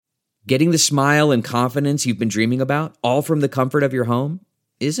Getting the smile and confidence you've been dreaming about, all from the comfort of your home,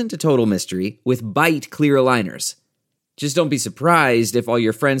 isn't a total mystery with Byte clear aligners. Just don't be surprised if all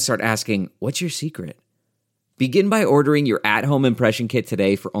your friends start asking, "What's your secret?" Begin by ordering your at-home impression kit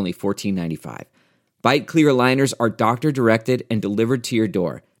today for only $14.95. Byte clear aligners are doctor-directed and delivered to your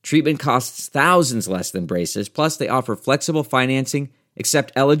door. Treatment costs thousands less than braces, plus they offer flexible financing,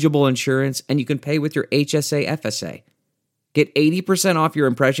 accept eligible insurance, and you can pay with your HSA FSA. Get 80% off your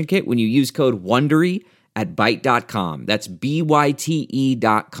impression kit when you use code WONDERY at Byte.com. That's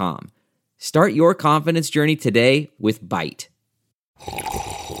BYTE.com. Start your confidence journey today with Byte.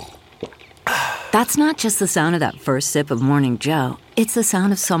 That's not just the sound of that first sip of Morning Joe. It's the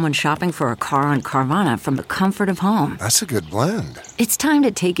sound of someone shopping for a car on Carvana from the comfort of home. That's a good blend. It's time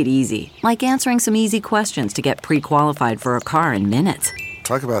to take it easy, like answering some easy questions to get pre-qualified for a car in minutes.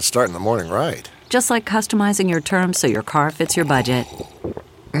 Talk about starting the morning right. Just like customizing your terms so your car fits your budget.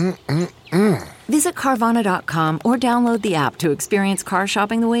 Visit Carvana.com or download the app to experience car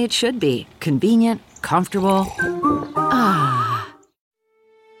shopping the way it should be. Convenient, comfortable.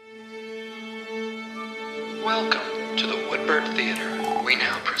 Welcome to the Woodbird Theater. We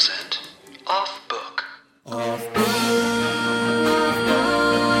now present Off Book. Off Book,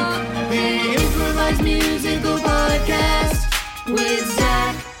 the improvised musical podcast with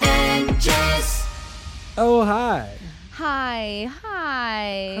Zach and Jess. Oh, hi. Hi.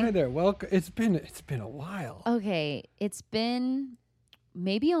 Hi there. Welcome. It's been a while. Okay, it's been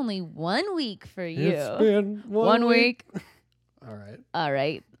maybe only 1 week for you. It's been 1 week. All right. All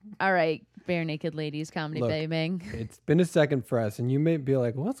right. Bare Naked Ladies comedy Look, bang. It's been a second for us, and you may be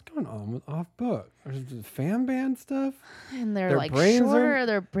like, "What's going on with Off Book? Is it fan band stuff?" And they're Their like brains shorter.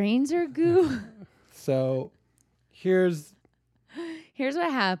 Their brains are goo. So, here's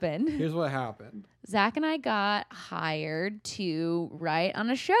what happened. Zach and I got hired to write on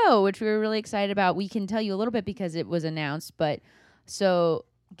a show, which we were really excited about. We can tell you a little bit because it was announced, but so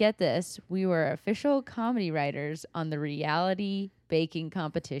get this. We were official comedy writers on the reality baking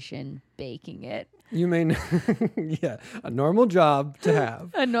competition, Baking It. You may yeah, a normal job to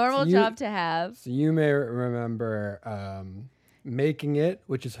have. So you may remember Making It,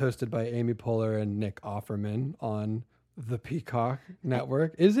 which is hosted by Amy Poehler and Nick Offerman on the Peacock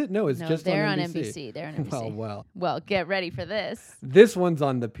Network. Is it? No, it's just they're on on NBC. They're on NBC. Well, get ready for this. This one's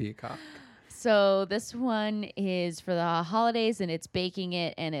on the Peacock. So this one is for the holidays, and it's Baking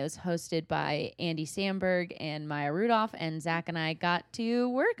It, and it was hosted by Andy Samberg and Maya Rudolph, and Zach and I got to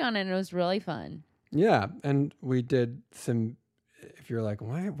work on it, and it was really fun. Yeah, and we did some, if you're like,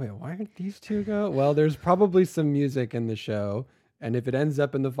 why aren't these two go? Well, there's probably some music in the show, and if it ends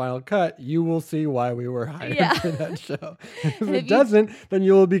up in the final cut, you will see why we were hired for that show. If it doesn't, then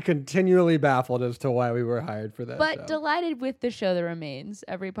you will be continually baffled as to why we were hired for that show. But delighted with the show that remains.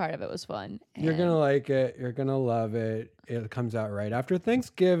 Every part of it was fun. You're going to like it. You're going to love it. It comes out right after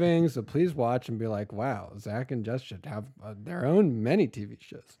Thanksgiving, so please watch and be like, wow, Zach and Jess should have their own many TV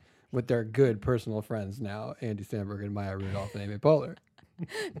shows with their good personal friends now, Andy Samberg and Maya Rudolph and Amy Poehler.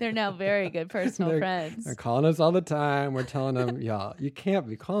 They're now very good personal friends. They're calling us all the time. We're telling them, y'all, you can't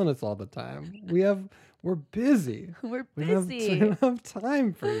be calling us all the time. We're busy. We're We busy. don't have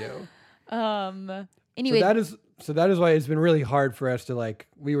time for you. Anyway, So that is why it's been really hard for us to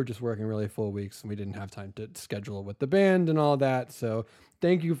we were just working really full weeks and we didn't have time to schedule with the band and all that. So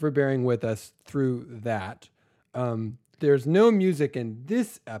thank you for bearing with us through that. There's no music in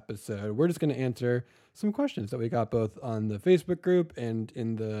this episode. We're just going to answer some questions that we got both on the Facebook group and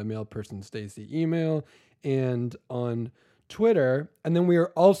in the Mail Person Stacy email and on Twitter. And then we are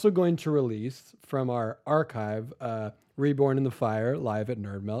also going to release from our archive Reborn in the Fire live at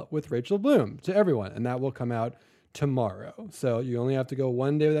Nerd Melt with Rachel Bloom to everyone. And that will come out tomorrow. So you only have to go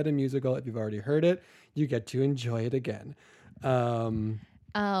one day without a musical. If you've already heard it, you get to enjoy it again.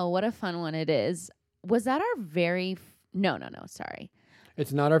 oh, what a fun one it is. Was that our very... No, sorry.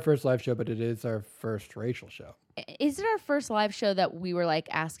 It's not our first live show, but it is our first Rachel show. Is it our first live show that we were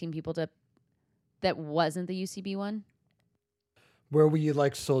asking people to... That wasn't the UCB one? Where we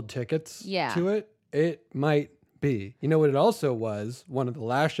sold tickets to it? It might be. You know what it also was? One of the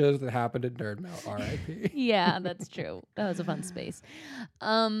last shows that happened at Nerd Melt, R.I.P. Yeah, that's true. That was a fun space.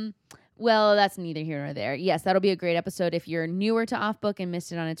 Well, that's neither here nor there. Yes, that'll be a great episode. If you're newer to Off Book and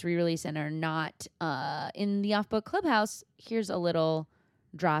missed it on its re-release and are not in the Off Book Clubhouse, here's a little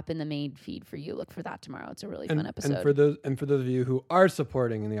drop in the main feed for you. Look for that tomorrow. It's a really fun episode. And for those of you who are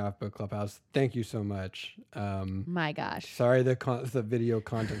supporting in the Off Book Clubhouse, thank you so much. My gosh. Sorry the video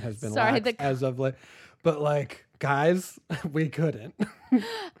content has been lax as of late, but guys, we couldn't.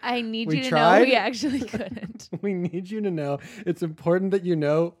 I need We you to tried. know we actually couldn't. We need you to know. It's important that you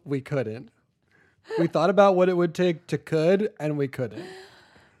know we couldn't. We thought about what it would take to could, and we couldn't.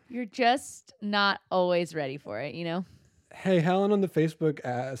 You're just not always ready for it, you know? Hey, Helen on the Facebook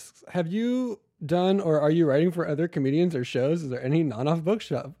asks, have you done or are you writing for other comedians or shows? Is there any non-off book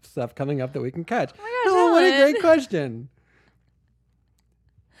stuff coming up that we can catch? Oh my gosh, Oh, what a Helen. great question.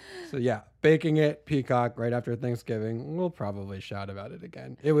 So yeah, Baking It, Peacock, right after Thanksgiving. We'll probably shout about it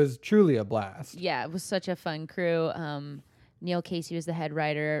again. It was truly a blast. Yeah, it was such a fun crew. Neil Casey was the head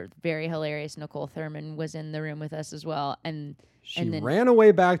writer. Very hilarious. Nicole Thurman was in the room with us as well. And then ran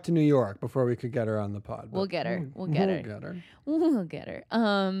away back to New York before we could get her on the pod. We'll but get her. We'll get her. We'll get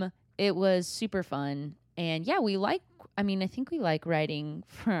her. It was super fun. And yeah, I think we like writing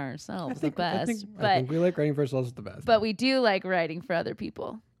for ourselves the best. I think we like writing for ourselves the best. But we do like writing for other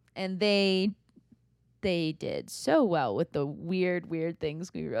people. And they did so well with the weird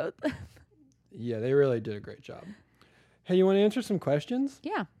things we wrote. Yeah, they really did a great job. Hey, you want to answer some questions?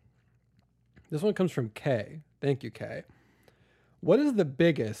 Yeah. This one comes from Kay. Thank you, Kay. What is the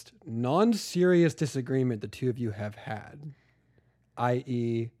biggest non-serious disagreement the two of you have had?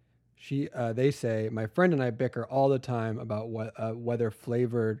 I.e., they say, my friend and I bicker all the time about whether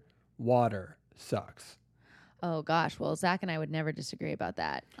flavored water sucks. Oh gosh. Well, Zach and I would never disagree about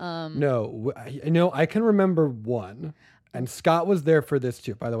that. No, I can remember one, and Scott was there for this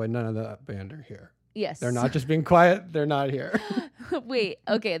too. By the way, none of the band are here. Yes. They're not just being quiet. They're not here. Wait.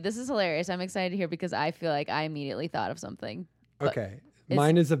 Okay. This is hilarious. I'm excited to hear because I feel like I immediately thought of something. Okay.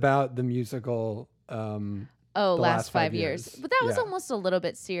 Mine is about the musical. Last 5 years. But that was Yeah. almost a little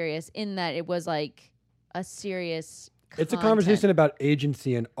bit serious in that it was like a serious. It's a content. conversation about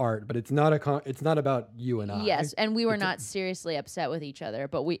agency and art, but it's not it's not about you and I. Yes, and we were not seriously upset with each other,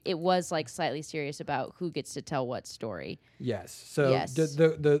 but it was like slightly serious about who gets to tell what story. Yes. So Yes.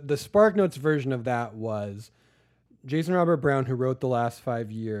 the Spark Notes version of that was Jason Robert Brown, who wrote The Last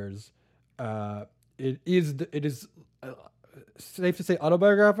 5 Years. It is safe to say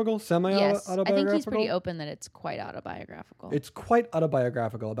autobiographical, Yes, semi-autobiographical. I think he's pretty open that it's quite autobiographical. It's quite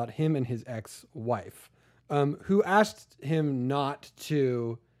autobiographical about him and his ex-wife, who asked him not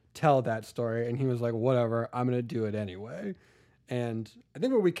to tell that story, and he was like, "Whatever, I'm gonna do it anyway." And I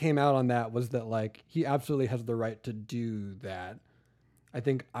think where we came out on that was that like he absolutely has the right to do that. I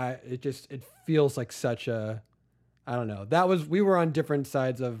think it feels like such a, I don't know. We were on different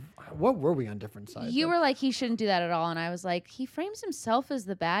sides of, what were we on different sides? You of? were like, he shouldn't do that at all. And I was like, he frames himself as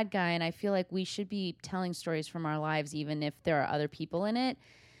the bad guy. And I feel like we should be telling stories from our lives, even if there are other people in it.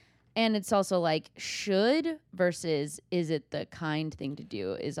 And it's also like, should versus is it the kind thing to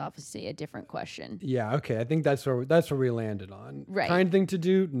do is obviously a different question. Yeah, okay. I think that's where we landed on. Right. Kind thing to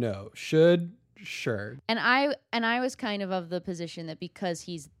do? No. Should? Sure. And I was kind of the position that because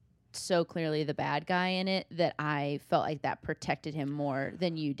he's so clearly the bad guy in it, that I felt like that protected him more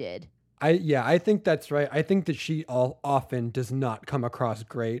than you did. I think that's right. I think that she often does not come across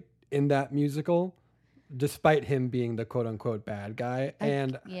great in that musical, despite him being the quote unquote bad guy.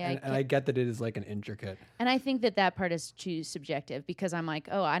 And I get that it is like an intricate. And I think that part is too subjective because I'm like,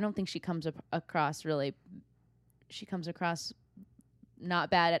 oh, I don't think she comes across really. She comes across not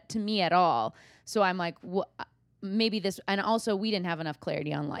bad to me at all. So I'm like, maybe this, and also we didn't have enough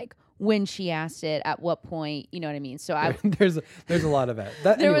clarity on like when she asked it, at what point, you know what I mean? So there's a lot of it.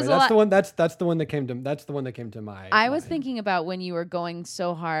 That's the one that came to my I was mind. thinking about when you were going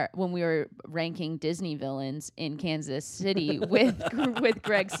so hard when we were ranking Disney villains in Kansas City with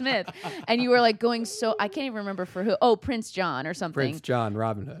Greg Smith, and you were like going so, I can't even remember for who. Oh, Prince John or something. Prince John,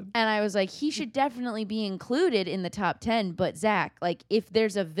 Robin Hood. And I was like, he should definitely be included in the top 10. But Zach, like, if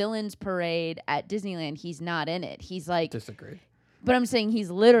there's a villains parade at Disneyland, he's not in it. He's like, Disagree. But I'm saying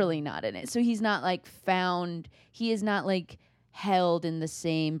he's literally not in it. So he's not like found. He is not like held in the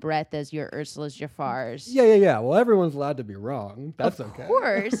same breath as your Ursula's Jafar's. Yeah. Well, everyone's allowed to be wrong. That's okay.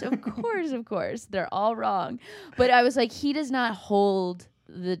 Of course. They're all wrong. But I was like, he does not hold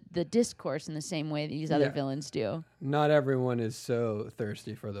the discourse in the same way that these other villains do. Not everyone is so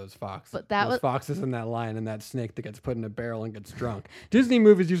thirsty for those foxes. But those foxes and that lion and that snake that gets put in a barrel and gets drunk. Disney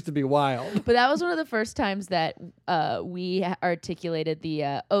movies used to be wild. But that was one of the first times that we articulated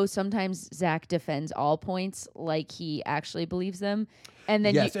the sometimes Zach defends all points like he actually believes them. And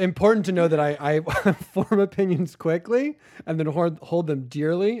then yes, important to know that I form opinions quickly and then hold them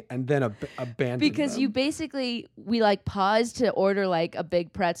dearly and then abandon because them. you basically, we like paused to order like a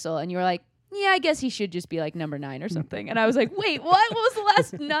big pretzel and you were like, yeah, I guess he should just be like number 9 or something. And I was like, wait, what was the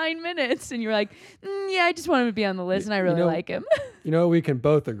last 9 minutes? And you were like, yeah, I just want him to be on the list and I really like him. You know what we can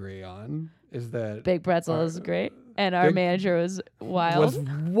both agree on is that Big Pretzel is great, and our Big- manager was wild. was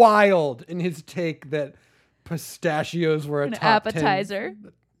wild in his take that pistachios were a An top 10. appetizer.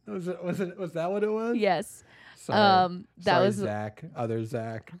 Was that what it was? Yes. Sorry. That Sorry, was Zach. Other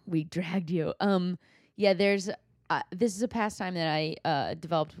Zach. we dragged you. Yeah, there's this is a pastime that I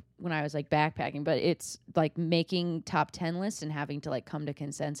developed when I was like backpacking, but it's like making top 10 lists and having to like come to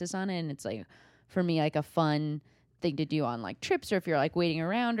consensus on it. And it's like, for me, like a fun thing to do on like trips, or if you're like waiting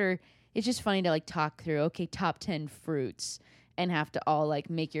around, or it's just funny to like talk through, okay, top 10 fruits, and have to all like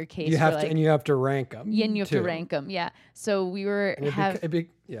make your case. You have for, to, like, and you have to rank them. yeah, and you have to rank them. Yeah. So we were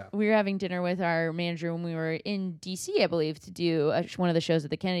yeah. we were having dinner with our manager when we were in DC, I believe, to do one of the shows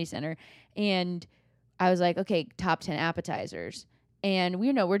at the Kennedy Center. And I was like, okay, top 10 appetizers. And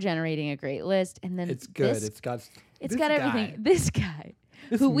we're generating a great list. And then It's good. It's got everything. This guy.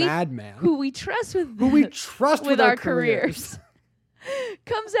 This who madman. Who we trust with with our careers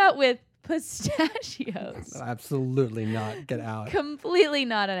comes out with pistachios. Absolutely not. Get out. Completely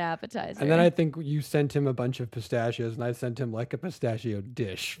not an appetizer. And then I think you sent him a bunch of pistachios, and I sent him like a pistachio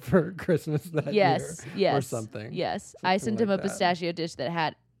dish for Christmas that year. Yes. Or something. Yes. I Something sent him like a that. pistachio dish that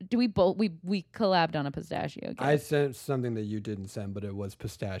had. We collabed on a pistachio gift. I sent something that you didn't send, but it was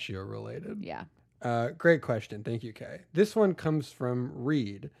pistachio related. Yeah. Great question. Thank you, Kay. This one comes from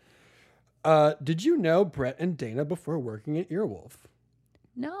Reed. Did you know Brett and Dana before working at Earwolf?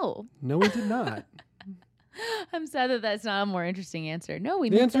 No. No, we did not. I'm sad that that's not a more interesting answer. No, we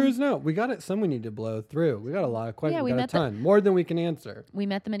The met answer them. is no. We got it. Some we need to blow through. We got a lot of questions. Yeah, we we got a met them- ton. More than we can answer. We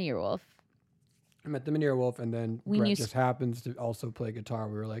met them in Earwolf. I met them in Earwolf, and then We Brett knew just happens to also play guitar.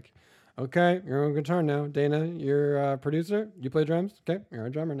 We were like, okay, you're on guitar now. Dana, you're a producer. You play drums. Okay, you're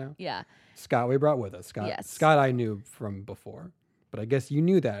a drummer now. Yeah. Scott, we brought with us. Scott, Yes. Scott, I knew from before, but I guess you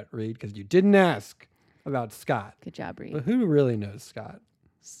knew that, Reed, because you didn't ask about Scott. Good job, Reed. But who really knows Scott?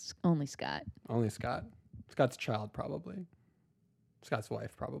 Only Scott. Only Scott. Scott's child, probably. Scott's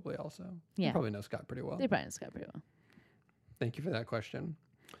wife, probably also. You Yeah. probably know Scott pretty well. They probably know Scott pretty well. Thank you for that question.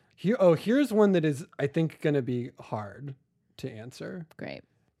 Here's one that is, I think, going to be hard to answer. Great.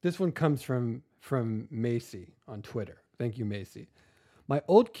 This one comes from Macy on Twitter. Thank you, Macy. My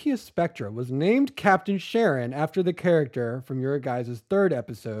old Kia Spectra was named Captain Sharon after the character from your guys' third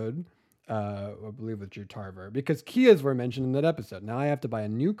episode, I believe with Drew Tarver, because Kias were mentioned in that episode. Now I have to buy a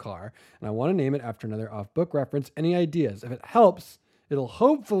new car, and I want to name it after another off-book reference. Any ideas? If it helps, it'll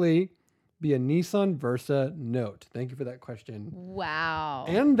hopefully be a Nissan Versa Note. Thank you for that question. Wow.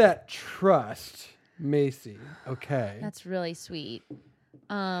 And that trust, Macy. Okay. That's really sweet.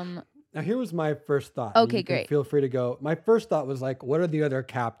 Now, here was my first thought. Okay, You can great. Feel free to go. My first thought was like, what are the other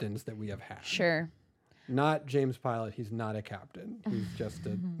captains that we have had? Sure. Not James Pilot. He's not a captain. He's just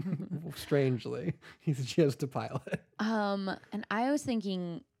a, strangely, he's just a pilot. And I was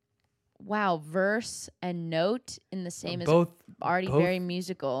thinking, wow, verse and note in the same Both already both very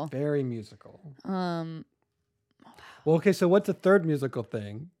musical. Very musical. Well, okay, so what's a third musical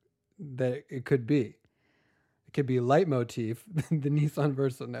thing that it could be? It could be leitmotif, the Nissan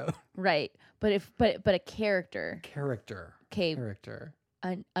Versa Note. Right. But a character. Character. Okay. Character.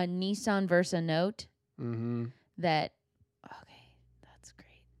 A Nissan Versa note Mm-hmm. that that's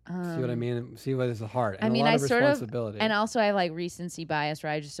great. See what I mean? See what is hard. And I mean, a lot I of sort of, responsibility. and also I have like recency bias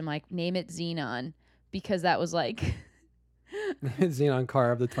where I just am like, name it Xenon, because that was like Xenon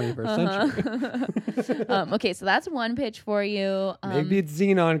car of the 21st century. okay, so that's one pitch for you. Maybe it's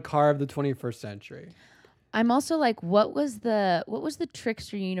Xenon car of the 21st century. I'm also like, what was the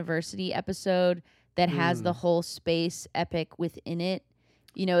Trickster University episode that has the whole space epic within it?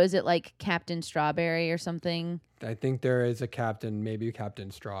 You know, is it like Captain Strawberry or something? I think there is a captain, maybe Captain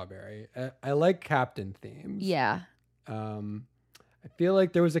Strawberry. I like captain themes. Yeah. I feel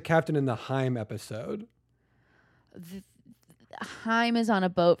like there was a captain in the Heim episode. Heim is on a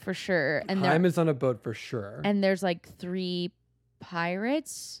boat for sure. And Heim is on a boat for sure. and there's like 3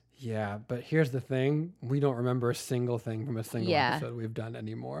 pirates. Yeah, but here's the thing. We don't remember a single thing from a single Yeah. episode we've done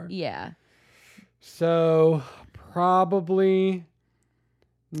anymore. Yeah. So probably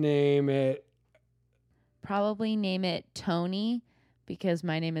name it Tony, because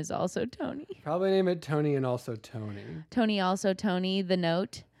my name is also Tony. Probably name it Tony and also Tony. Tony, the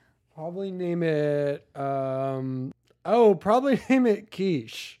note. Probably name it probably name it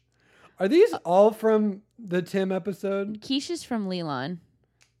Quiche. Are these all from the Tim episode? Quiche is from Leland.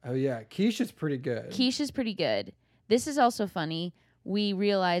 Oh yeah, Quiche is pretty good. Quiche is pretty good. This is also funny. We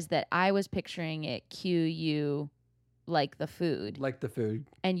realized that I was picturing it Q-U like the food. Like the food.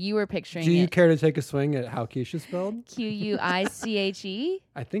 And you were picturing Do you it care to take a swing at how Quiche is spelled? Q-U-I-C-H-E?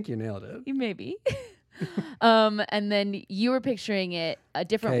 I think you nailed it. Maybe. And then you were picturing it a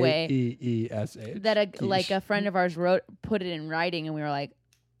different way. Keesh. That a friend of ours put it in writing, and we were like,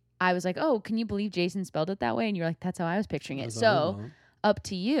 I was like, oh, can you believe Jason spelled it that way? And you're like, that's how I was picturing it. So up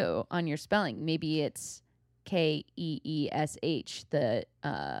to you on your spelling. Maybe it's Keesh, the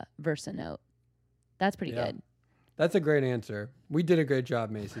Versa note. That's pretty good. That's a great answer. We did a great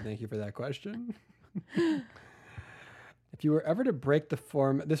job, Macy. Thank you for that question. If you were ever to break the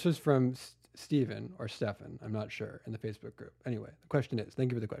form, this was from Steven or Stefan, I'm not sure, in the Facebook group. Anyway, the question is,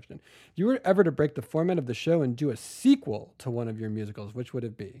 thank you for the question. If you were ever to break the format of the show and do a sequel to one of your musicals, which would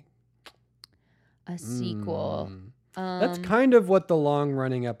it be? A sequel. That's kind of what the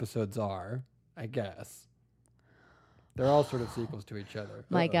long-running episodes are, I guess. They're all sort of sequels to each other.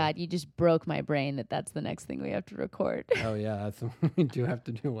 My God, you just broke my brain that that's the next thing we have to record. Oh, yeah, we do have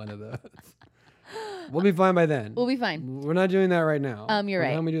to do one of those. We'll be fine by then. We'll be fine. We're not doing that right now. You're right.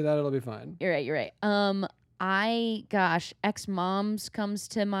 By the time we do that, it'll be fine. You're right. Ex-Moms comes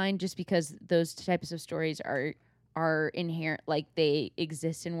to mind just because those types of stories are inherent, like they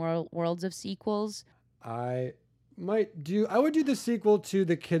exist in worlds of sequels. I would do the sequel to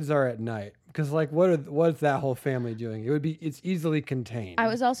The Kids Are at Night, because like what's that whole family doing? It's easily contained. I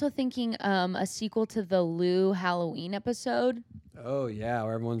was also thinking a sequel to the Lou Halloween episode. Oh yeah,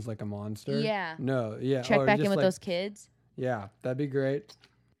 where everyone's like a monster. Yeah. No, yeah. Check back in with those kids. Yeah, that'd be great.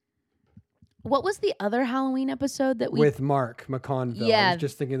 What was the other Halloween episode that with Mark McConville? Yeah. I was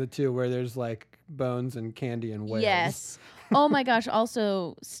just thinking of the two where there's like bones and candy and whales. Yes. Oh my gosh.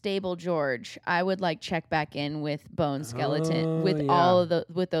 Also, Stable George. I would like check back in with Bone Skeleton with all of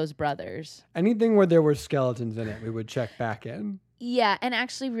with those brothers. Anything where there were skeletons in it, we would check back in. Yeah, and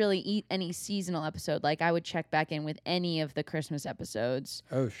actually really eat any seasonal episode. Like I would check back in with any of the Christmas episodes.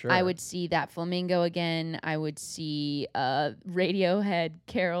 Oh, sure. I would see that flamingo again. I would see Radiohead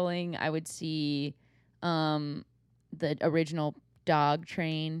caroling. I would see the original Dog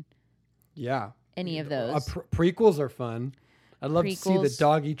Train. Yeah. Any of those. Prequels are fun. I'd love to see the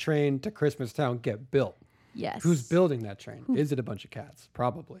Doggy Train to Christmas Town get built. Yes. Who's building that train? Is it a bunch of cats?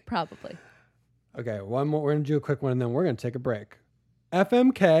 Probably. Okay, one more. We're going to do a quick one, and then we're going to take a break.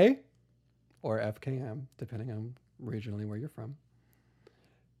 FMK or FKM, depending on regionally where you're from.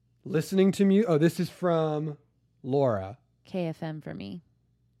 Listening to music. Oh, this is from Laura. KFM for me.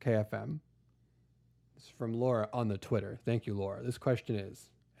 KFM. This is from Laura on the Twitter. Thank you, Laura. This question is,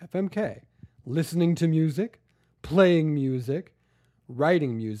 FMK, listening to music, playing music,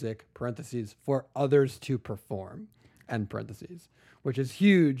 writing music, parentheses, for others to perform, end parentheses, which is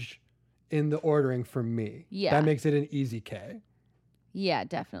huge in the ordering for me. Yeah. That makes it an easy K. Yeah,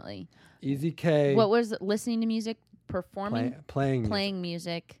 definitely. Easy K. What was it? Listening to music, performing? Playing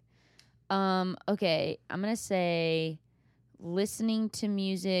music. Okay, I'm going to say listening to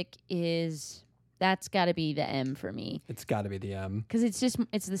music that's got to be the M for me. It's got to be the M. Because it's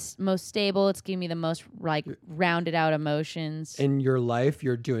the most stable. It's giving me the most like rounded out emotions. In your life,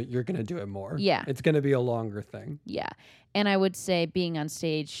 you're going to do it more. Yeah. It's going to be a longer thing. Yeah. And I would say being on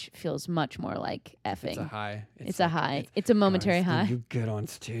stage feels much more like effing. It's a high. It's a high. It's a momentary high. You get on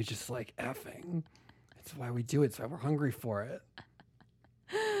stage, it's like effing. That's why we do it. So we're hungry for it.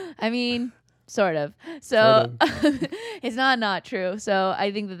 I mean, sort of. So it's not true. So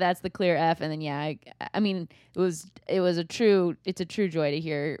I think that's the clear F. And then I mean, it's a true joy to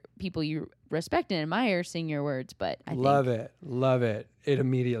hear people you respect and admire sing your words. But I love it. It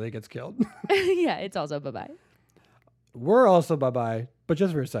immediately gets killed. Yeah, it's also bye-bye. We're also bye-bye, but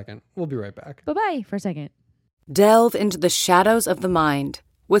just for a second. We'll be right back. Bye-bye for a second. Delve into the shadows of the mind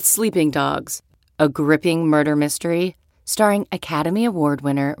with Sleeping Dogs, a gripping murder mystery starring Academy Award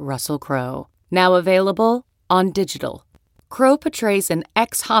winner Russell Crowe. Now available on digital. Crowe portrays an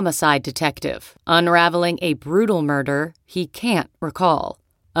ex-homicide detective unraveling a brutal murder he can't recall.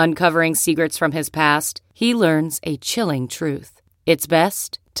 Uncovering secrets from his past, he learns a chilling truth. It's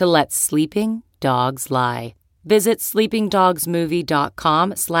best to let sleeping dogs lie. Visit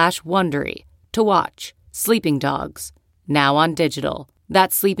sleepingdogsmovie.com/Wondery to watch Sleeping Dogs, now on digital.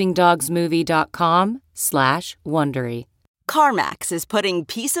 That's sleepingdogsmovie.com/Wondery. CarMax is putting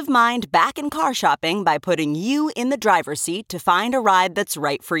peace of mind back in car shopping by putting you in the driver's seat to find a ride that's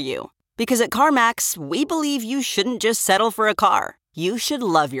right for you. Because at CarMax, we believe you shouldn't just settle for a car. You should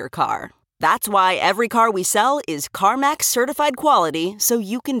love your car. That's why every car we sell is CarMax certified quality, so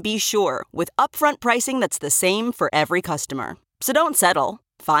you can be sure with upfront pricing that's the same for every customer. So don't settle.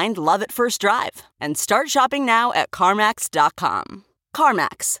 Find love at first drive and start shopping now at CarMax.com.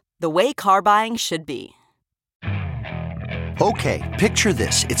 CarMax, the way car buying should be. Okay, picture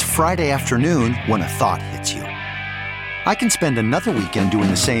this. It's Friday afternoon when a thought hits you. I can spend another weekend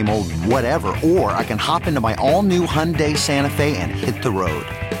doing the same old whatever, or I can hop into my all-new Hyundai Santa Fe and hit the road.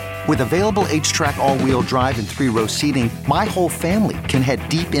 With available H-Track all-wheel drive and 3-row seating, my whole family can head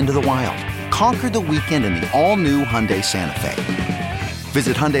deep into the wild. Conquer the weekend in the all-new Hyundai Santa Fe.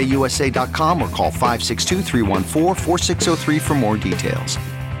 Visit HyundaiUSA.com or call 562-314-4603 for more details.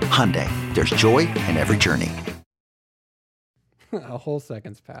 Hyundai, there's joy in every journey. A whole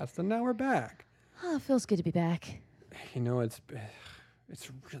second's passed, and now we're back. Oh, it feels good to be back. You know, it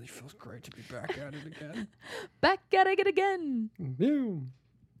really feels great to be back at it again. Back at it again. I'm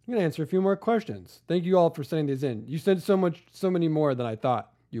gonna answer a few more questions. Thank you all for sending these in. You sent so many more than I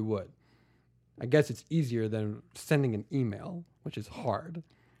thought you would. I guess it's easier than sending an email, which is hard.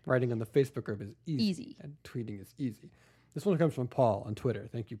 Writing on the Facebook group is easy. And tweeting is easy. This one comes from Paul on Twitter.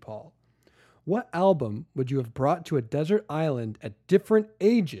 Thank you, Paul. What album would you have brought to a desert island at different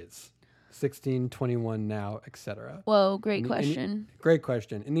ages? 16, 21 now, etc. Whoa, great question. Great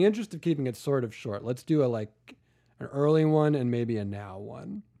question. In the interest of keeping it sort of short, let's do an early one and maybe a now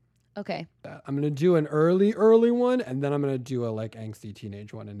one. Okay. I'm gonna do an early one, and then I'm gonna do a angsty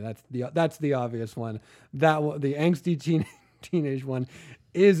teenage one, and that's the obvious one. The angsty teenage one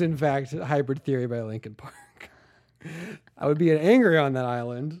is in fact Hybrid Theory by Linkin Park. I would be angry on that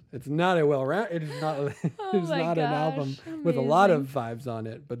island. It's not a it is not. It's not an album with a lot of vibes on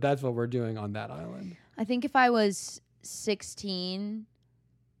it, but that's what we're doing on that island. I think if I was 16,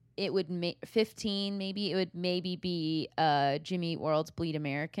 it would 15 maybe. It would maybe be Jimmy Eat World's Bleed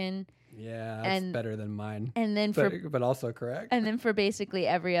American. Yeah, that's better than mine. And then but also correct. And then for basically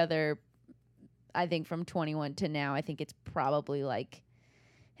every other, I think from 21 to now, I think it's probably like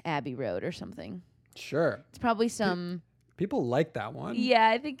Abbey Road or something. Sure. It's probably some... People like that one. Yeah,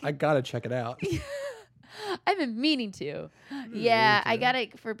 I think... I gotta check it out. I've been meaning to. Yeah, I got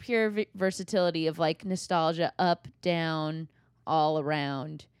it for pure versatility of nostalgia, up, down, all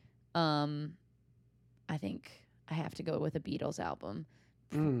around. I think I have to go with a Beatles album.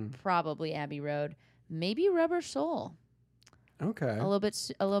 Probably Abbey Road. Maybe Rubber Soul. Okay. A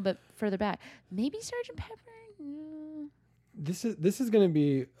little bit further back. Maybe Sgt. Pepper. This is going to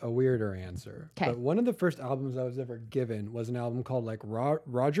be a weirder answer. Okay. But one of the first albums I was ever given was an album called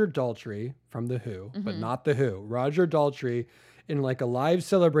Roger Daltrey from The Who, but not The Who. Roger Daltrey in a live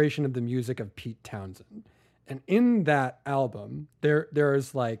celebration of the music of Pete Townsend. And in that album, there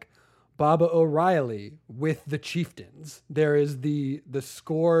is Baba O'Reilly with the Chieftains. There is the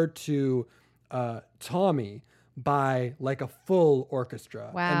score to Tommy by a full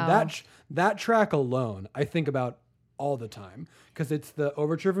orchestra. Wow. And that track alone, I think about all the time, because it's the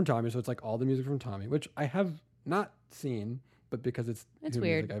overture from Tommy, so it's all the music from Tommy, which I have not seen, but because it's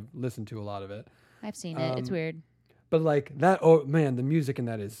weird. Music, I've listened to a lot of it. I've seen it. It's weird. But that, oh man, the music in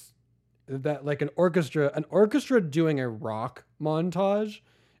that is that an orchestra doing a rock montage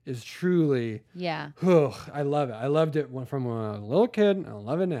is truly, I love it. I loved it from when I was a little kid, and I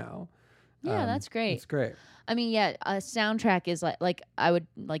love it now. Yeah, that's great. It's great. I mean, yeah, a soundtrack is I would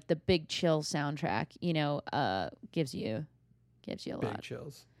the Big Chill soundtrack. Gives you a lot. Big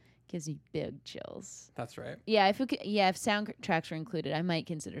chills. Gives you big chills. That's right. Yeah, if soundtracks are included, I might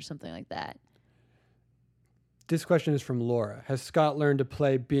consider something like that. This question is from Laura. Has Scott learned to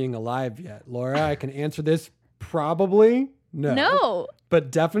play Being Alive yet? Laura, I can answer this probably no. No.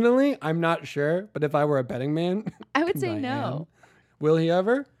 But definitely, I'm not sure. But if I were a betting man, I would say no. Will he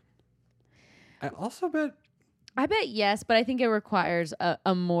ever? I also bet. I bet yes, but I think it requires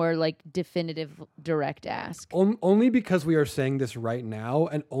a more definitive direct ask. Only because we are saying this right now,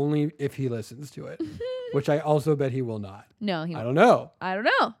 and only if he listens to it, which I also bet he will not. No, he won't. I don't know. I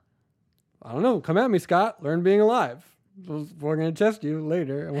don't know. Come at me, Scott. Learn Being Alive. We're going to test you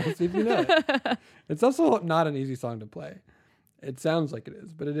later, and we'll see if you know it. It's also not an easy song to play. It sounds like it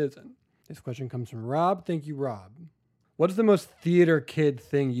is, but it isn't. This question comes from Rob. Thank you, Rob. What is the most theater kid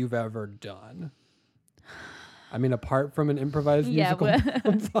thing you've ever done? I mean, apart from an improvised musical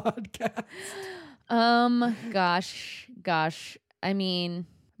podcast. Gosh. I mean,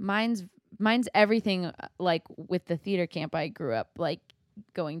 mine's everything. With the theater camp I grew up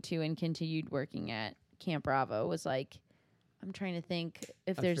going to and continued working at, Camp Bravo was I'm trying to think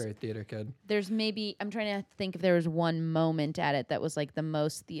if That's very theater kid. There's maybe I'm trying to think if there was one moment at it that was the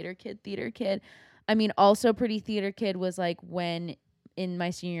most theater kid. I mean, also pretty theater kid was when in my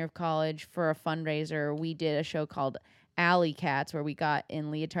senior year of college for a fundraiser, we did a show called Alley Cats where we got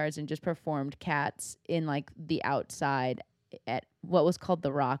in leotards and just performed cats in the outside at what was called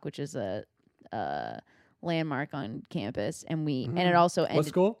The Rock, which is a landmark on campus. And we and it also ended. What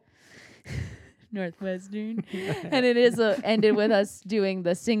school? Northwestern. And it is ended with us doing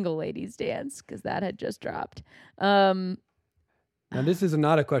the single ladies dance because that had just dropped. Now, this is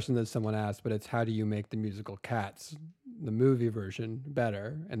not a question that someone asked, but it's how do you make the musical Cats, the movie version,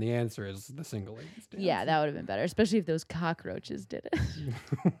 better? And the answer is the single ladies dance. Yeah, that would have been better, especially if those cockroaches did it.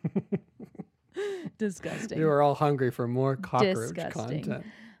 Disgusting. They were all hungry for more cockroach Disgusting.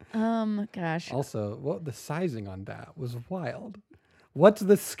 content. Gosh. Also, the sizing on that was wild. What's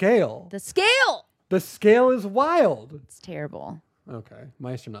the scale? The scale! The scale is wild. It's terrible. Okay.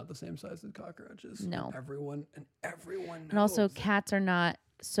 Mice are not the same size as cockroaches. No. Everyone knows. And also, cats are not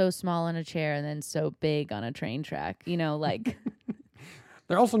so small in a chair and then so big on a train track. You know, like...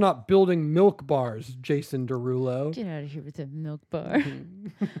 They're also not building milk bars, Jason Derulo. Get out of here with the milk bar.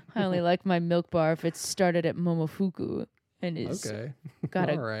 I only like my milk bar if it started at Momofuku and is got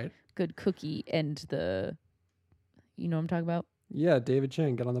a good cookie and the... You know what I'm talking about? Yeah, David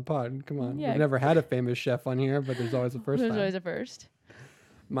Chang, get on the pod. Come on. Yeah. We've never had a famous chef on here, but there's always a first There's time. always a first.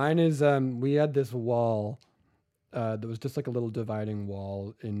 Mine is, we had this wall that was just like a little dividing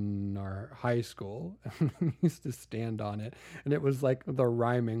wall in our high school. We used to stand on it, and it was like the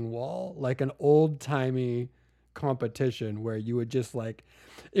rhyming wall, like an old-timey competition where you would just like,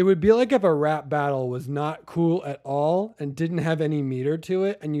 it would be like if a rap battle was not cool at all and didn't have any meter to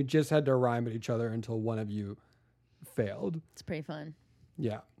it, and you just had to rhyme at each other until one of you failed. It's pretty fun.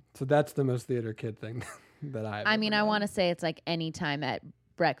 Yeah. So that's the most theater kid thing that I mean, I want to say it's like any time at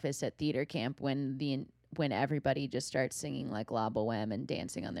breakfast at theater camp when everybody just starts singing like La Boheme and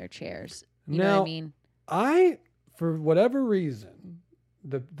dancing on their chairs. You know what I mean? For whatever reason,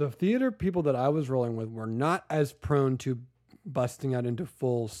 the theater people that I was rolling with were not as prone to busting out into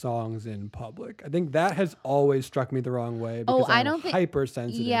full songs in public. I think that has always struck me the wrong way because I don't think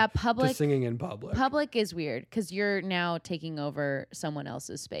hypersensitive to singing in public. Public is weird because you're now taking over someone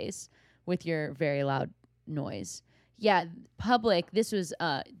else's space with your very loud noise. Yeah, public. This was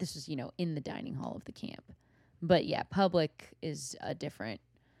in the dining hall of the camp, but yeah, public is a different.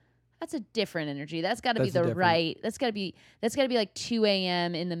 That's a different energy. That's got to be That's got to be like 2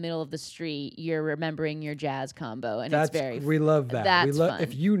 a.m. in the middle of the street. You're remembering your jazz combo, and we love that. That's fun.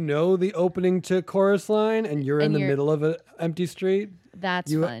 If you know the opening to chorus line and you're in the middle of an empty street.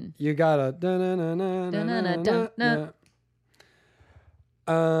 That's fun. You gotta.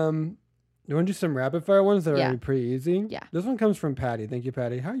 You want to do some rapid fire ones that are pretty easy? Yeah. This one comes from Patty. Thank you,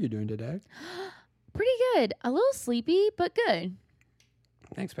 Patty. How are you doing today? Pretty good. A little sleepy, but good.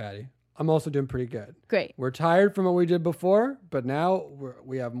 Thanks, Patty. I'm also doing pretty good. Great. We're tired from what we did before, but now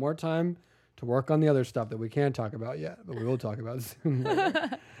we have more time to work on the other stuff that we can't talk about yet, but we will talk about soon.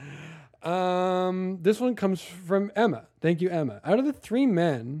 This one comes from Emma. Thank you, Emma. Out of the 3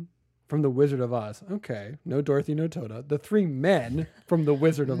 men from The Wizard of Oz, okay, no Dorothy, no Tota, the 3 men from The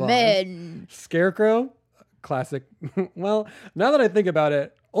Wizard of Oz. Scarecrow, classic. Well, now that I think about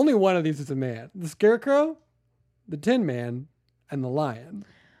it, only one of these is a man. The Scarecrow, the Tin Man, and the Lion.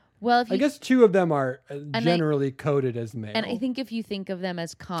 Well, I guess 2 of them are generally coded as male. And I think if you think of them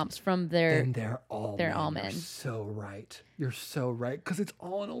as comps from their... Then they're all men. men. You're so right. You're so right. Because it's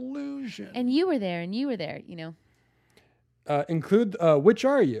all an illusion. And you were there, you know. Include, which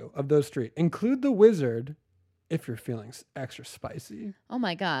are you of those 3? Include the wizard if you're feeling extra spicy. Oh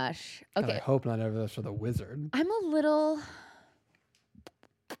my gosh. Okay. And I hope not ever for the wizard. I'm a little...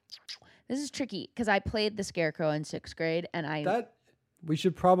 This is tricky because I played the Scarecrow in 6th grade and we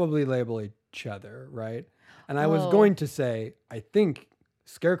should probably label each other, right? And I was going to say, I think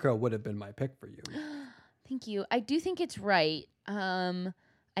Scarecrow would have been my pick for you. Thank you. I do think it's right. I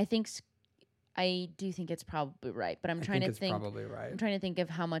do think it's probably right, but I'm trying to think. Probably right. I'm trying to think of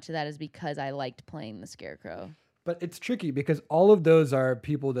how much of that is because I liked playing the Scarecrow. But it's tricky because all of those are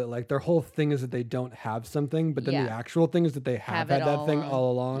people that like their whole thing is that they don't have something, but then the actual thing is that they have had that thing all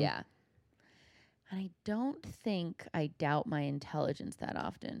along. Yeah. And I don't think I doubt my intelligence that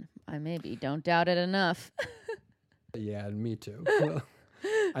often. I maybe don't doubt it enough. Yeah, me too.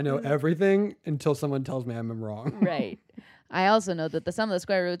 I know everything until someone tells me I'm wrong. Right. I also know that the sum of the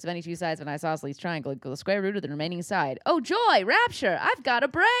square roots of any 2 sides of an isosceles triangle equals the square root of the remaining side. Oh, joy, rapture, I've got a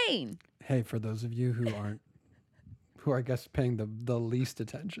brain. Hey, for those of you who are, I guess, paying the least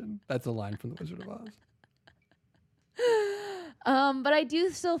attention, that's a line from The Wizard of Oz. But I do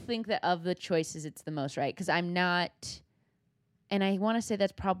still think that of the choices, it's the most right because I'm not, and I want to say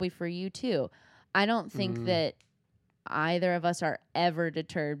that's probably for you too. I don't think that either of us are ever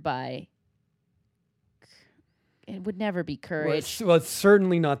deterred by It would never be courage. Well, it's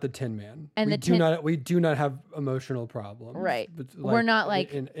certainly not the Tin Man. And we do not have emotional problems. Right. But, We're not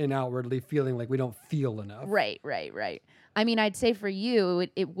like in outwardly feeling like we don't feel enough. Right. I mean, I'd say for you,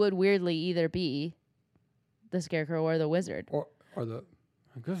 it would weirdly either be the Scarecrow or the Wizard. Or the.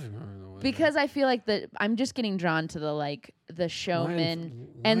 I guess it's not the Wizard. Because I feel like I'm just getting drawn to the showman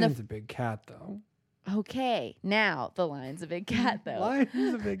and Lion's a big cat though. Okay, now the lion's a big cat though.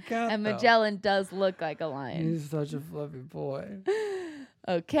 Lion's a big cat. And though. Magellan does look like a lion. He's such a fluffy boy.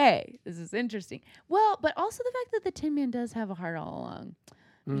 Okay, this is interesting. Well, but also the fact that the Tin Man does have a heart all along.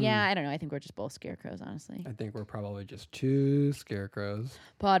 Yeah, I don't know. I think we're just both scarecrows, honestly. I think we're probably just two scarecrows.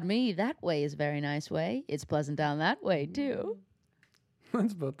 Pardon me, that way is a very nice way. It's pleasant down that way, too.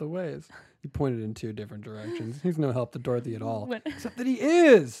 That's both the ways. He pointed in two different directions. He's no help to Dorothy at all. Except that he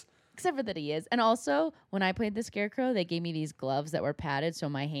is. Except for that he is. And also, when I played the Scarecrow, they gave me these gloves that were padded, so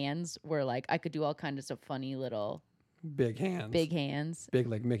my hands were like, I could do all kinds of funny little... Big hands. Big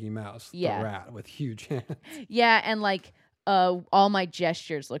like Mickey Mouse, yeah. The rat with huge hands. Yeah, and like all my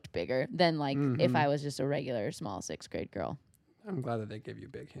gestures looked bigger than like if I was just a regular small 6th grade girl. I'm glad that they give you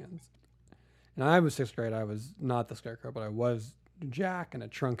big hands. And I was 6th grade. I was not the Scarecrow, but I was Jack in a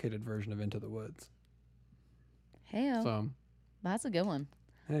truncated version of Into the Woods. Hey-o. So, that's a good one.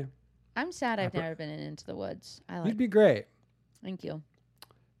 Hey. I'm sad I've never been in Into the Woods. You'd be great. Thank you.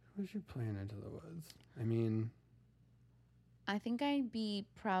 Who should play in Into the Woods? I mean... I think I'd be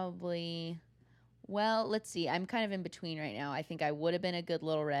probably... Well, let's see. I'm kind of in between right now. I think I would have been a good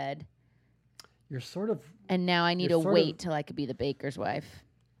Little Red. You're sort of... And now I need to wait till I could be the baker's wife.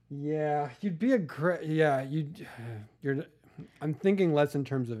 Yeah, you'd be a great... Yeah, you're... I'm thinking less in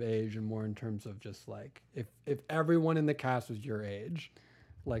terms of age and more in terms of just like... If everyone in the cast was your age...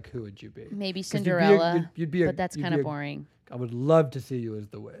 Like, who would you be? Maybe Cinderella, you'd but that's kind of boring. I would love to see you as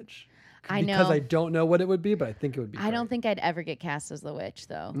the witch. I know. Because I don't know what it would be, but I think it would be I don't think I'd ever get cast as the witch,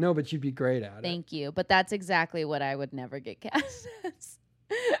 though. No, but you'd be great at it. Thank you. But that's exactly what I would never get cast as.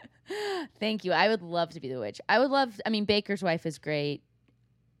 Thank you. I would love to be the witch. Baker's wife is great.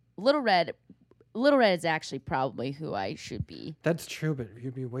 Little Red is actually probably who I should be. That's true, but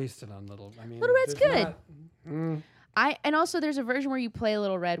you'd be wasted on Little Red's good. And also there's a version where you play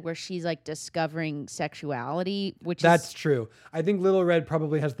Little Red where she's like discovering sexuality, That's true. I think Little Red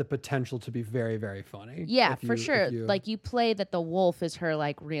probably has the potential to be very, very funny. Yeah, for sure. Like you play that the wolf is her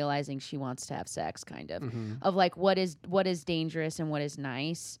like realizing she wants to have sex, kind of. Of like what is dangerous and what is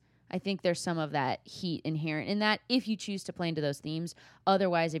nice. I think there's some of that heat inherent in that if you choose to play into those themes.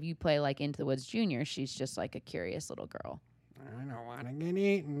 Otherwise, if you play like Into the Woods Jr., she's just like a curious little girl. I don't want to get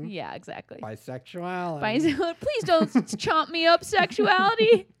eaten. Yeah, exactly. Bisexuality. Please don't chomp me up,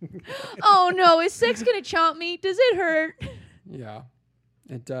 sexuality. Oh no, is sex gonna chomp me? Does it hurt? Yeah,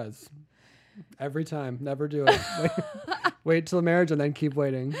 it does. Every time. Never do it. Wait till marriage and then keep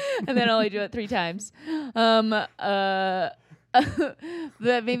waiting. And then only do it 3 times. That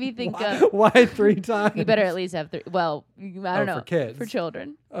made me think. Why 3 times? You better at least have 3. Well, I don't know. For kids. For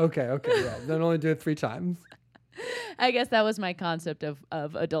children. Okay. Yeah. Then only do it 3 times. I guess that was my concept of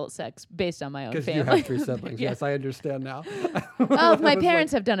adult sex based on my own family. Because you have 3 siblings. Yeah. Yes, I understand now. Oh, my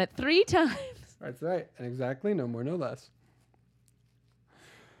parents have done it 3 times. That's right. And exactly. No more, no less.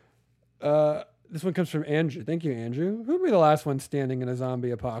 This one comes from Andrew. Thank you, Andrew. Who would be the last one standing in a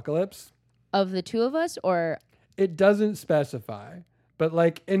zombie apocalypse? Of the 2 of us, or? It doesn't specify. But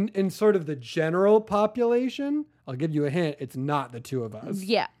like in sort of the general population, I'll give you a hint, it's not the 2 of us.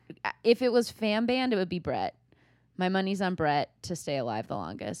 Yeah. If it was fan band, it would be Brett. My money's on Brett to stay alive the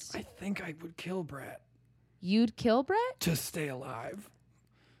longest. I think I would kill Brett. You'd kill Brett? To stay alive.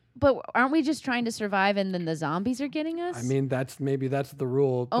 But aren't we just trying to survive and then the zombies are getting us? I mean, that's the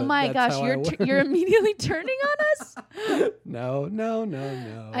rule. Oh my gosh, you're immediately turning on us? No.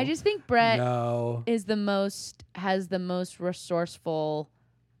 I just think Brett has the most resourceful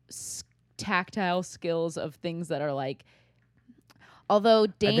tactile skills of things that are like, although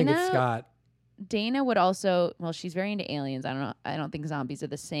Dana, I think it's Scott. Dana would also, well, she's very into aliens. I don't think zombies are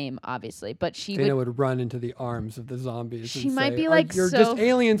the same, obviously, but Dana would run into the arms of the zombies. She might be like, you're just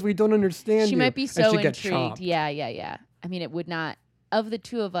aliens. We don't understand. She might be so intrigued. Chomped. Yeah. I mean, it would not. Of the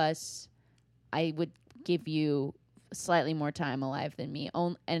 2 of us, I would give you slightly more time alive than me,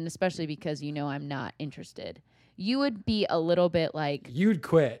 and especially because I'm not interested. You would be a little bit like... You'd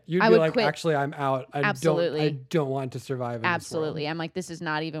quit. You'd be like, quit. Actually, I'm out. I don't want to survive in Absolutely. This world. I'm like, this is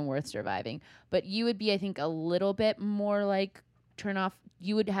not even worth surviving. But you would be, I think, a little bit more like, turn off...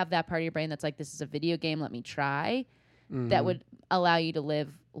 You would have that part of your brain that's like, this is a video game, let me try. Mm-hmm. That would allow you to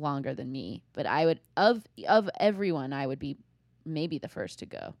live longer than me. But I would... Of everyone, I would be maybe the first to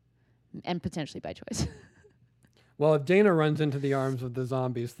go. And potentially by choice. Well, if Dana runs into the arms of the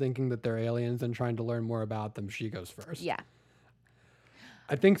zombies thinking that they're aliens and trying to learn more about them, she goes first. Yeah.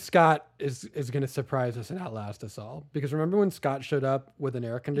 I think Scott is going to surprise us and outlast us all. Because remember when Scott showed up with an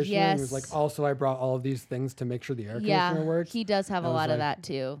air conditioner? Yes. And he was like, also, I brought all of these things to make sure the air conditioner works. He does have a I was lot of like- that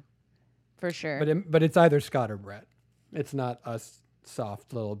too, for sure. But it's either Scott or Brett. It's not us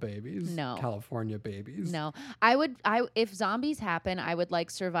soft little babies. No. California babies. No, if zombies happen, I would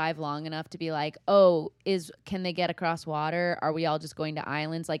like survive long enough to be like, oh, can they get across water? Are we all just going to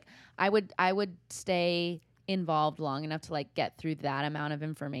islands? Like, I would stay involved long enough to like get through that amount of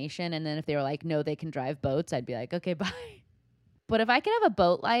information. And then if they were like, no, they can drive boats, I'd be like, okay, bye. But if I could have a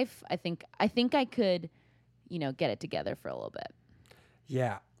boat life, I think I could, get it together for a little bit.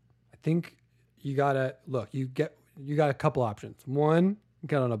 Yeah. I think you gotta look, you got a couple options. One,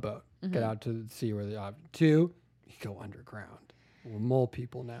 get on a boat, get out to the sea where the option. Two, you go underground. We're mole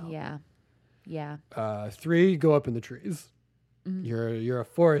people now. Yeah. 3, go up in the trees. You're a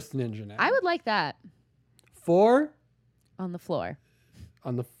forest ninja now. I would like that 4 on the floor.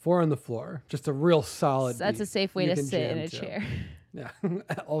 on the floor. Just a real solid. That's a beat safe way you to can sit in jam a to. chair. Yeah.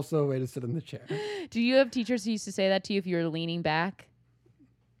 Also a way to sit in the chair. Do you have teachers who used to say that to you if you were leaning back?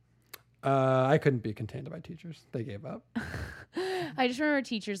 I couldn't be contained by teachers. They gave up. I just remember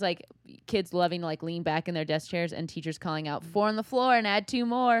teachers, like, kids loving to, like, lean back in their desk chairs and teachers calling out 4 on the floor and add 2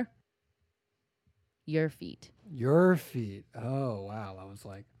 more. Your feet. Your feet. Oh, wow. I was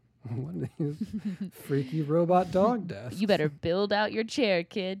like, what are these freaky robot dog desks? You better build out your chair,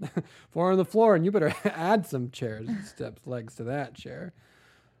 kid. 4 on the floor, and you better add some chairs, legs to that chair.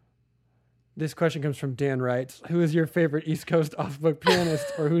 This question comes from Dan Wright. Who is your favorite East Coast off-book pianist,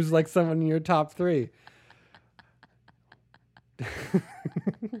 or who's like someone in your top 3? Thank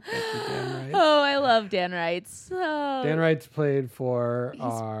you, Dan Wright. Oh, I love Dan Wrights. Oh. Dan Wright's played for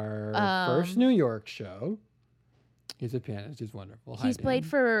our first New York show. He's a pianist. He's wonderful. He's played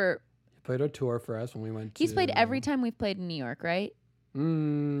for... He played a tour for us when we went to... He's played every time we've played in New York, right?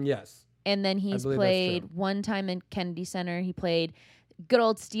 Yes. And then he's believe that's played true. one time in Kennedy Center. He played good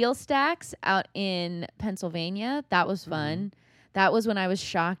old Steel Stacks out in Pennsylvania. That was fun. That was when I was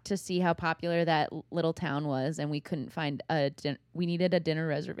shocked to see how popular that little town was, and we couldn't find we needed a dinner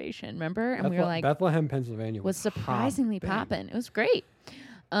reservation, remember? And we were like... Bethlehem, Pennsylvania was surprisingly popping. It was great.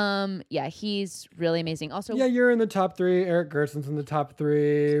 Yeah, he's really amazing. Also, yeah, you're in the top 3. Eric Gerson's in the top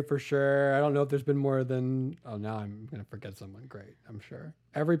 3 for sure. I don't know if there's been more than... Oh, now I'm going to forget someone great, I'm sure.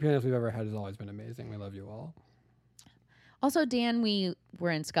 Every pianist we've ever had has always been amazing. We love you all. Also, Dan, we were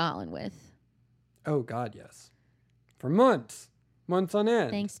in Scotland with. Oh, God, yes. For months. Months on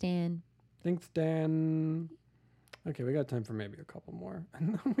end. Thanks, Dan. Thanks, Dan. Okay, we got time for maybe a couple more. And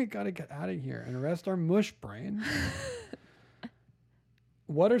then we got to get out of here and rest our mush brain.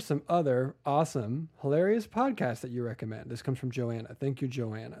 What are some other awesome, hilarious podcasts that you recommend? This comes from Joanna. Thank you,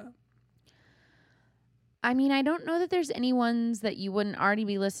 Joanna. I mean, I don't know that there's any ones that you wouldn't already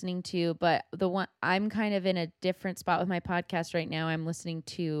be listening to, but the one I'm kind of in a different spot with my podcast right now. I'm listening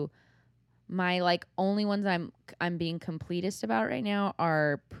to my like only ones I'm being completist about right now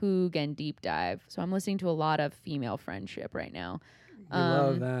are Poog and Deep Dive. So I'm listening to a lot of female friendship right now. We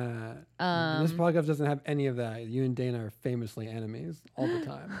love that. And this podcast doesn't have any of that. You and Dana are famously enemies all the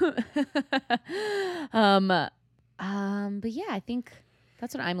time. But yeah, I think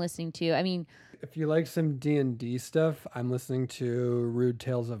that's what I'm listening to. I mean, if you like some D&D stuff, I'm listening to Rude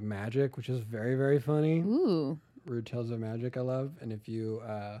Tales of Magic, which is very, very funny. Ooh. Rude Tales of Magic I love. And if you,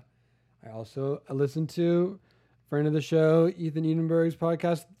 I also listen to friend of the show, Ethan Edenberg's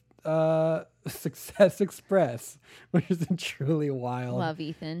podcast, Success Express, which is a truly wild, love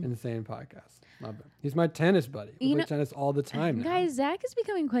Ethan, insane podcast. Love him. He's my tennis buddy. We play tennis all the time now. Guys, Zach is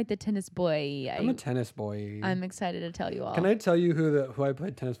becoming quite the tennis boy. I'm a tennis boy. I'm excited to tell you all. Can I tell you who I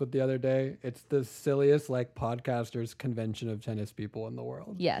played tennis with the other day? It's the silliest like podcasters convention of tennis people in the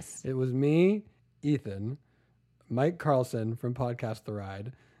world. Yes. It was me, Ethan, Mike Carlson from Podcast The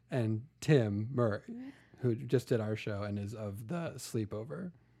Ride, and Tim Murray, who just did our show and is of the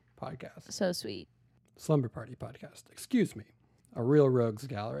Sleepover podcast. So sweet. Slumber Party podcast. Excuse me. A real rogues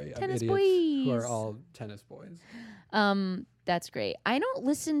gallery tennis of idiots who are boys. all tennis boys. That's great. I don't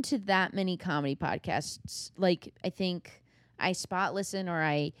listen to that many comedy podcasts. Like, I think I spot listen or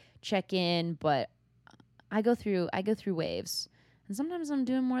I check in, but I go through waves. And sometimes I'm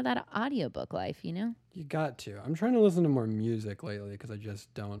doing more of that audiobook life, you know? You got to. I'm trying to listen to more music lately because I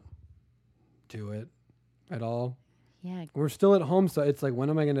just don't do it at all. Yeah. We're still at home, so it's like, when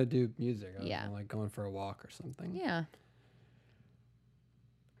am I going to do music? I Yeah. don't know, like going for a walk or something. Yeah.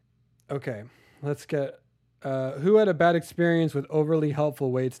 Okay, let's get Who had a bad experience with overly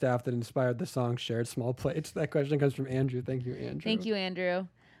helpful wait staff that inspired the song Shared Small Plates? That question comes from Andrew. Thank you, Andrew. Thank you, Andrew.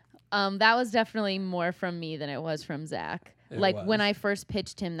 That was definitely more from me than it was from Zach. When I first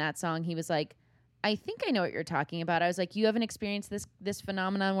pitched him that song, he was like, I think I know what you're talking about. I was like, you haven't experienced this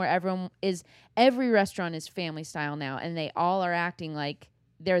phenomenon where every restaurant is family style now, and they all are acting like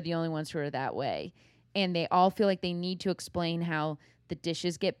they're the only ones who are that way. And they all feel like they need to explain how the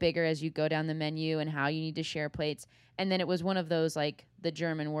dishes get bigger as you go down the menu and how you need to share plates. And then it was one of those, like, the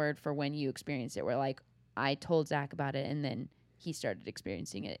German word for when you experience it, where, like, I told Zach about it, and then he started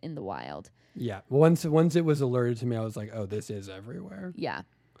experiencing it in the wild. Yeah. Once it was alerted to me, I was like, oh, this is everywhere. Yeah.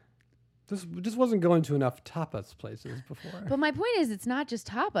 This just wasn't going to enough tapas places before. But my point is, it's not just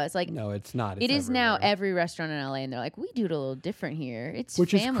tapas. Like, no, it's not. It is now every restaurant in LA, and they're like, we do it a little different here. It's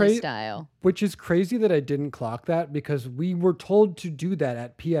family style. Which is crazy that I didn't clock that, because we were told to do that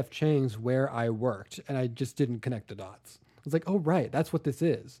at P.F. Chang's where I worked, and I just didn't connect the dots. I was like, oh, right, that's what this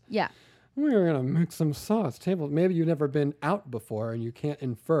is. Yeah. We're going to mix some sauce. Maybe you've never been out before, and you can't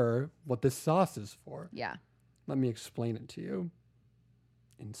infer what this sauce is for. Yeah. Let me explain it to you.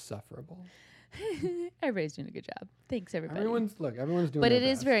 Insufferable. Everybody's doing a good job. Thanks, everybody. Everyone's doing. But it their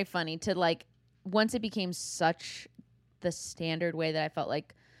is best. very funny to, like, once it became such the standard way that I felt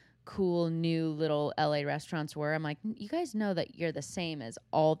like cool new little LA restaurants were. I'm like, you guys know that you're the same as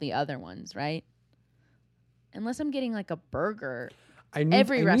all the other ones, right? Unless I'm getting like a burger. I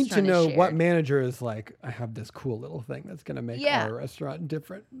need to know what manager is like, I have this cool little thing that's going to make our restaurant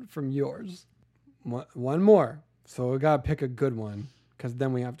different from yours. One more. So we got to pick a good one, because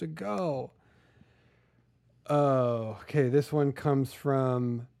then we have to go. Oh, okay. This one comes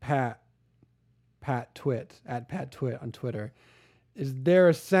from Pat Twit, at Pat Twit on Twitter. Is there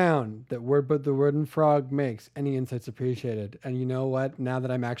a sound that the wooden frog makes? Any insights appreciated? And you know what? Now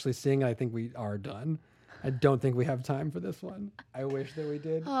that I'm actually seeing it, I think we are done. I don't think we have time for this one. I wish that we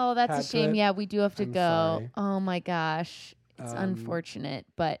did. Oh, that's a shame. Yeah, we do have to go. Sorry. Oh my gosh. It's unfortunate,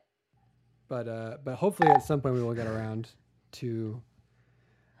 but hopefully at some point we will get around to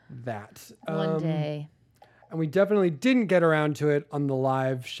that. One day. And we definitely didn't get around to it on the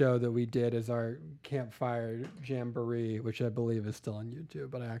live show that we did as our campfire jamboree, which I believe is still on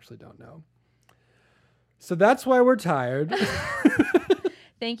YouTube, but I actually don't know. So that's why we're tired.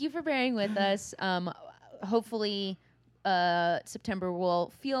 Thank you for bearing with us. Hopefully September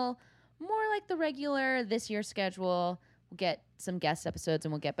will feel more like the regular this year schedule. We'll get some guest episodes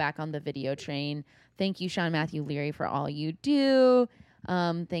and we'll get back on the video train. Thank you, Sean Matthew Leary, for all you do.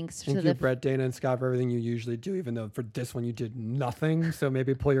 Thank you, Brett, Dana, and Scott, for everything you usually do, even though for this one you did nothing. So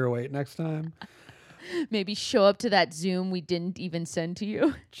maybe pull your weight next time. Maybe show up to that Zoom we didn't even send to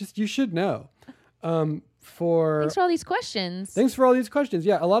you. You should know. Thanks for all these questions.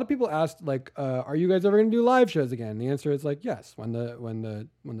 Yeah, a lot of people asked, like, are you guys ever going to do live shows again? The answer is like, yes. When the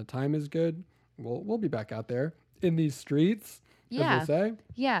time is good, we'll be back out there in these streets. Yeah. As they say.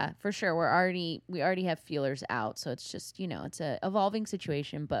 Yeah, for sure. We already have feelers out, so it's just, it's a evolving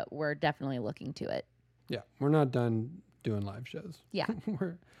situation, but we're definitely looking to it. Yeah, we're not done doing live shows. Yeah.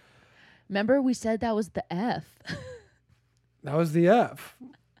 Remember we said that was the F. That was the F.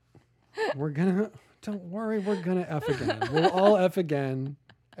 Don't worry, we're gonna F again. We'll all F again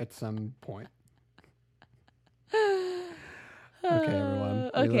at some point. Okay, everyone.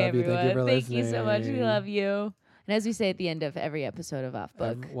 Okay, love everyone. You. Thank you for Thank listening. you so much. We love you. And as we say at the end of every episode of Off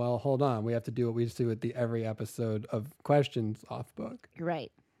Book. Well, hold on. We have to do what we do at every episode of Questions Off Book. You're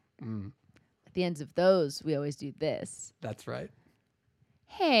right. At the ends of those, we always do this. That's right.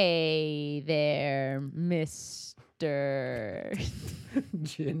 Hey there, Mr.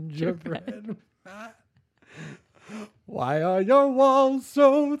 Gingerbread. Why are your walls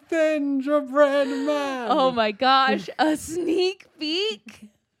so thin, gingerbread man? Oh my gosh, a sneak peek?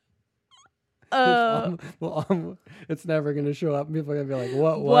 It's never going to show up. People are going to be like,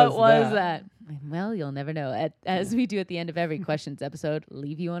 what was that? Well, you'll never know. As we do at the end of every questions episode,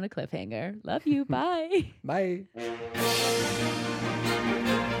 leave you on a cliffhanger. Love you. Bye. Bye.